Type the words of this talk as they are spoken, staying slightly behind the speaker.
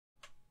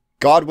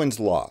Godwin's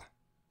Law.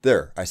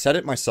 There, I said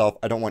it myself.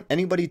 I don't want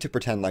anybody to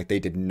pretend like they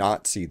did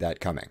not see that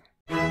coming.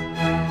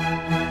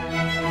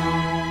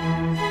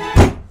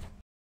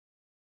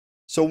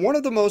 So one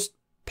of the most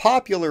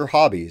popular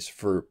hobbies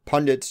for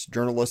pundits,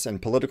 journalists,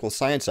 and political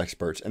science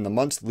experts in the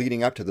months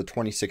leading up to the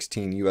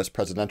 2016 US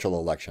presidential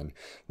election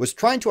was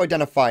trying to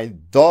identify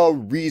the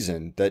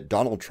reason that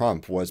Donald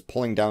Trump was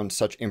pulling down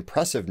such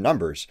impressive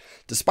numbers,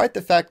 despite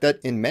the fact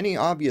that in many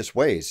obvious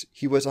ways,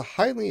 he was a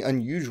highly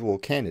unusual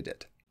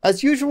candidate.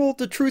 As usual,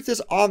 the truth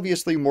is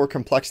obviously more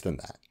complex than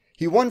that.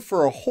 He won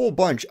for a whole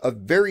bunch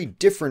of very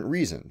different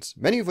reasons,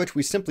 many of which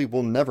we simply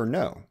will never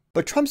know.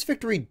 But Trump's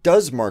victory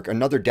does mark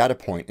another data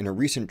point in a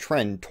recent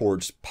trend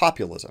towards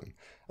populism,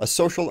 a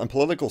social and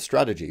political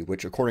strategy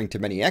which, according to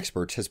many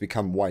experts, has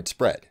become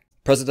widespread.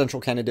 Presidential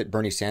candidate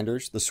Bernie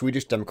Sanders, the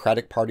Swedish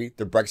Democratic Party,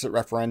 the Brexit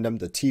referendum,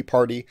 the Tea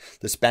Party,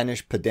 the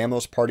Spanish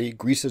Podemos Party,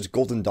 Greece's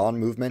Golden Dawn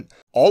movement,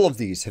 all of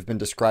these have been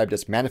described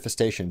as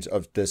manifestations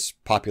of this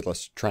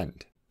populist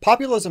trend.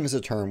 Populism is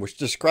a term which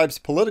describes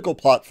political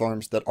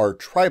platforms that are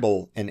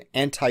tribal and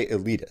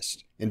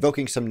anti-elitist,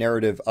 invoking some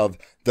narrative of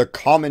the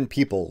common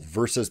people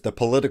versus the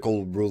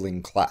political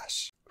ruling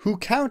class. Who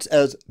counts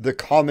as the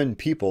common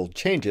people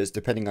changes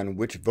depending on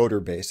which voter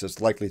base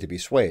is likely to be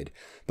swayed,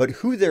 but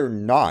who they're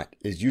not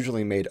is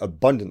usually made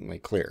abundantly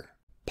clear.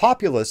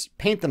 Populists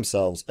paint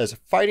themselves as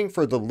fighting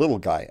for the little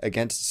guy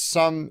against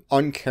some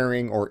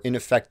uncaring or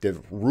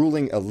ineffective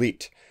ruling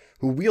elite,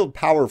 who wield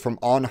power from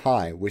on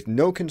high with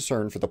no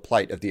concern for the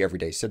plight of the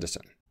everyday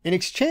citizen. In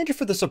exchange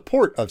for the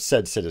support of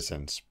said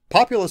citizens,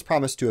 populists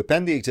promise to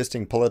upend the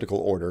existing political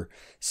order,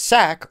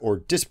 sack or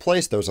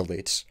displace those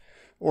elites,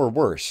 or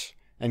worse,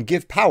 and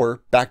give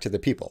power back to the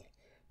people.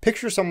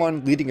 Picture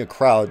someone leading a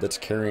crowd that's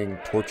carrying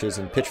torches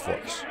and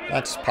pitchforks.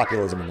 That's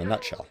populism in a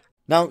nutshell.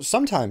 Now,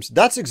 sometimes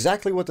that's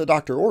exactly what the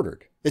doctor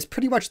ordered. It's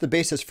pretty much the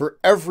basis for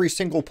every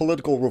single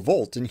political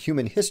revolt in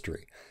human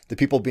history. The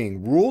people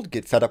being ruled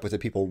get fed up with the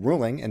people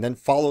ruling and then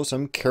follow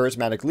some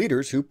charismatic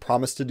leaders who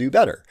promise to do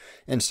better.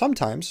 And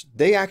sometimes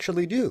they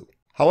actually do.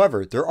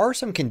 However, there are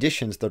some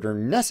conditions that are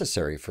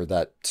necessary for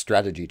that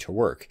strategy to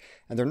work,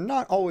 and they're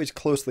not always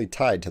closely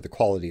tied to the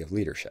quality of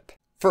leadership.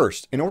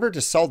 First, in order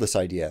to sell this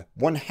idea,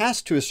 one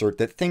has to assert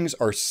that things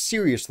are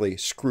seriously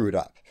screwed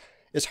up.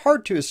 It's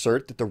hard to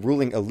assert that the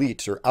ruling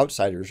elites or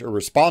outsiders are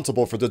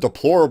responsible for the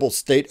deplorable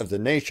state of the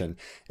nation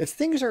if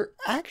things are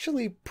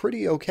actually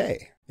pretty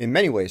okay. In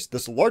many ways,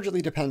 this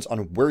largely depends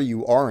on where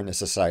you are in a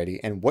society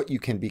and what you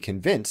can be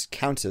convinced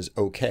counts as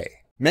okay.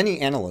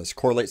 Many analysts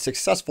correlate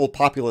successful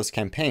populist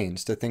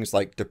campaigns to things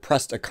like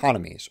depressed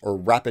economies or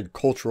rapid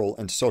cultural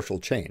and social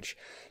change,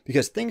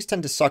 because things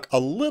tend to suck a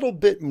little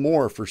bit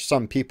more for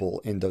some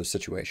people in those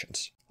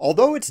situations.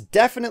 Although it's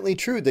definitely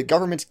true that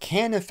governments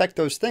can affect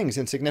those things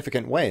in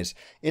significant ways,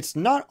 it's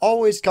not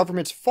always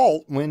government's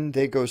fault when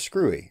they go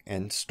screwy,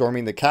 and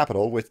storming the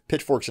Capitol with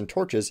pitchforks and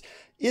torches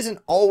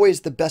isn't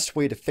always the best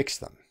way to fix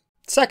them.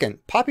 Second,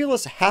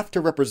 populists have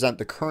to represent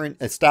the current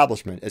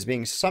establishment as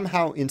being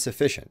somehow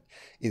insufficient,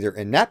 either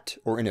inept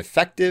or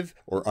ineffective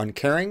or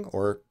uncaring,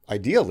 or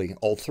ideally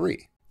all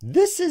three.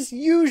 This is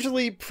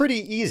usually pretty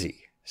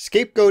easy.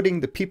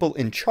 Scapegoating the people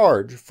in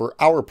charge for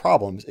our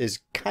problems is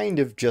kind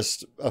of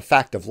just a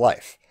fact of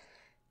life.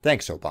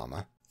 Thanks,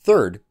 Obama.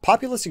 Third,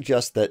 populists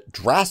suggest that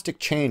drastic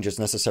change is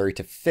necessary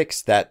to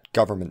fix that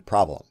government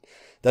problem.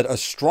 That a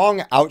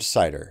strong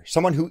outsider,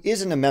 someone who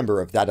isn't a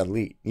member of that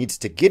elite, needs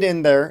to get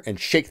in there and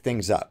shake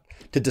things up,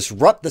 to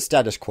disrupt the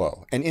status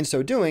quo, and in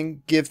so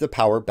doing, give the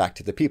power back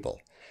to the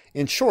people.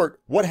 In short,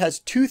 what has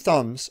two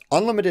thumbs,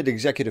 unlimited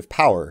executive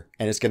power,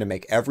 and is going to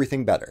make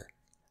everything better?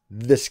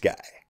 This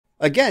guy.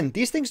 Again,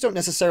 these things don't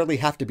necessarily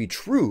have to be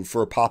true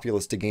for a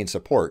populist to gain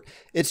support.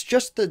 It's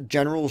just the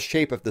general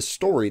shape of the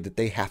story that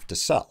they have to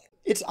sell.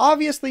 It's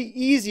obviously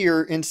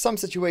easier in some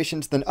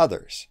situations than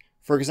others.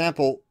 For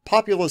example,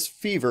 populist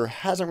fever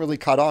hasn't really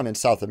caught on in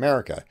South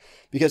America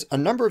because a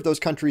number of those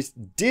countries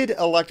did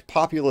elect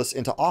populists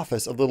into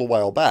office a little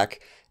while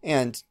back,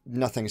 and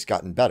nothing's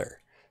gotten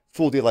better.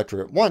 Fool the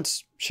electorate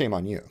once, shame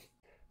on you.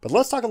 But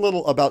let's talk a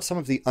little about some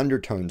of the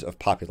undertones of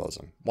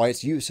populism, why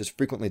its use is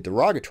frequently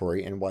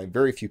derogatory, and why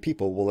very few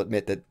people will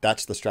admit that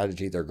that's the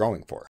strategy they're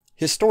going for.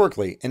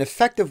 Historically, an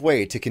effective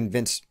way to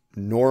convince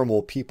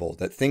normal people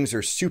that things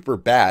are super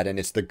bad and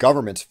it's the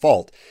government's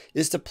fault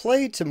is to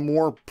play to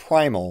more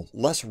primal,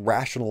 less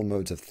rational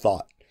modes of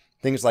thought.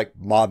 Things like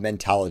mob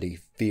mentality,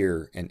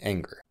 fear, and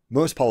anger.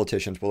 Most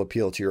politicians will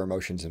appeal to your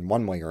emotions in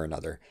one way or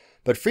another,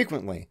 but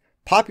frequently,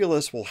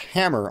 populists will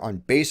hammer on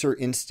baser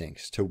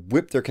instincts to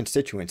whip their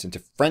constituents into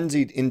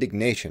frenzied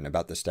indignation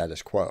about the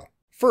status quo.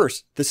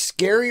 First, the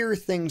scarier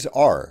things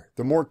are,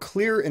 the more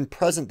clear and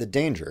present the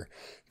danger,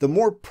 the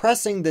more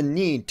pressing the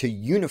need to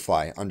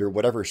unify under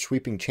whatever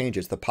sweeping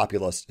changes the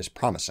populist is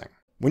promising.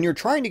 When you're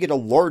trying to get a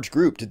large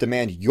group to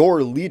demand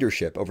your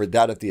leadership over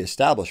that of the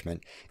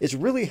establishment, it's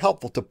really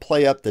helpful to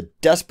play up the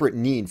desperate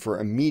need for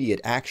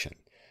immediate action.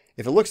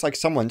 If it looks like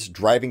someone's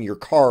driving your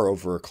car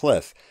over a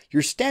cliff,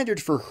 your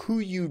standards for who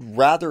you'd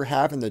rather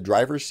have in the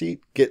driver's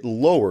seat get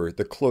lower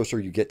the closer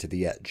you get to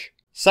the edge.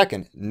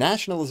 Second,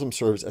 nationalism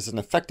serves as an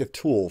effective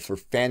tool for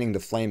fanning the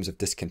flames of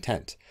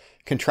discontent,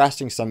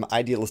 contrasting some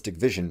idealistic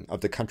vision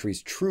of the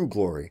country's true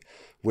glory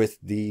with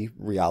the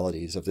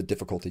realities of the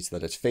difficulties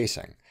that it's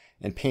facing,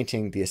 and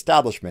painting the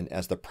establishment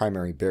as the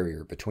primary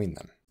barrier between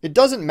them. It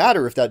doesn't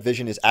matter if that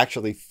vision is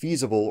actually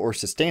feasible or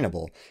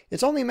sustainable,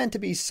 it's only meant to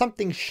be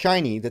something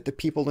shiny that the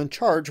people in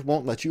charge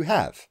won't let you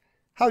have.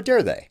 How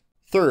dare they?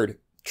 Third,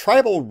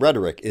 tribal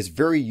rhetoric is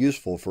very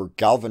useful for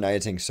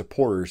galvanizing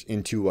supporters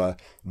into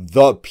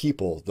the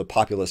people the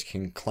populists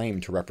can claim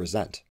to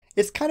represent.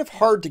 It's kind of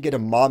hard to get a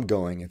mob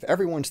going if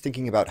everyone's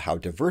thinking about how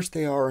diverse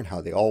they are and how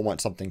they all want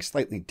something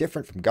slightly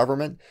different from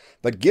government,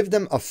 but give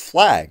them a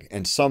flag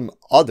and some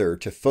other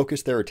to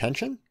focus their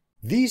attention?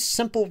 These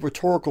simple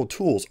rhetorical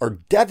tools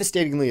are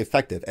devastatingly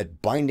effective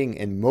at binding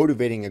and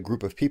motivating a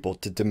group of people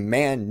to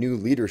demand new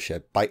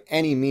leadership by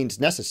any means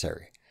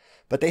necessary.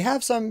 But they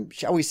have some,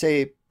 shall we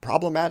say,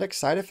 problematic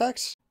side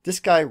effects. This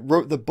guy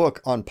wrote the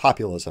book on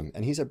populism,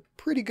 and he's a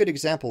pretty good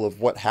example of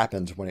what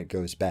happens when it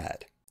goes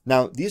bad.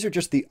 Now, these are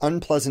just the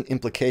unpleasant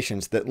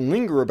implications that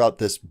linger about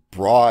this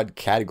broad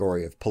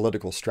category of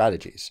political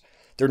strategies.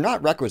 They're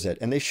not requisite,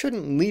 and they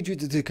shouldn't lead you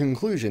to the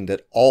conclusion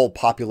that all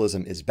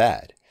populism is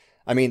bad.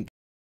 I mean,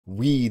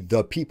 we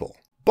the people.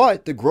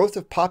 But the growth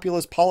of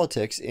populist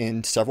politics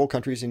in several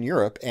countries in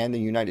Europe and the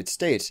United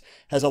States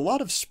has a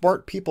lot of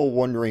smart people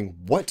wondering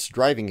what's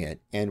driving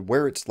it and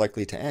where it's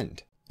likely to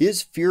end.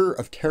 Is fear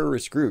of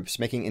terrorist groups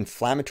making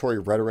inflammatory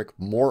rhetoric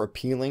more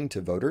appealing to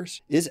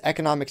voters? Is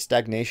economic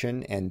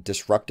stagnation and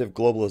disruptive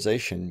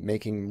globalization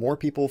making more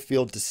people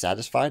feel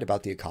dissatisfied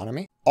about the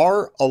economy?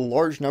 Are a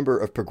large number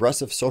of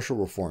progressive social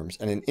reforms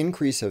and an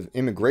increase of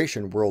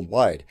immigration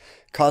worldwide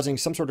causing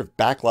some sort of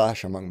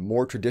backlash among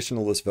more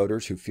traditionalist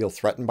voters who feel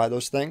threatened by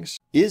those things?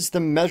 Is the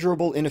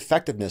measurable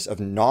ineffectiveness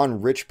of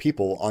non-rich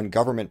people on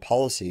government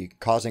policy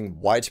causing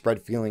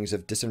widespread feelings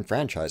of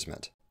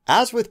disenfranchisement?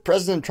 As with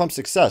President Trump's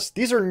success,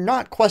 these are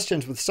not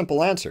questions with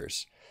simple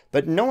answers,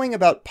 but knowing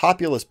about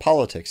populist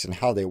politics and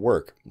how they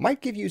work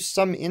might give you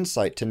some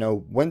insight to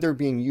know when they're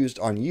being used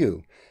on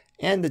you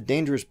and the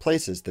dangerous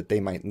places that they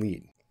might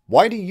lead.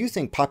 Why do you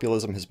think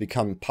populism has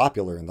become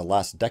popular in the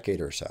last decade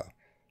or so?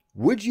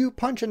 Would you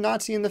punch a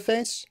Nazi in the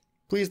face?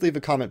 Please leave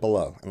a comment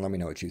below and let me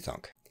know what you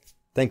think.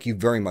 Thank you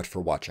very much for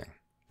watching.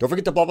 Don't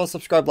forget to blah blah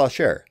subscribe, blah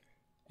share,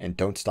 and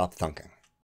don't stop thunking.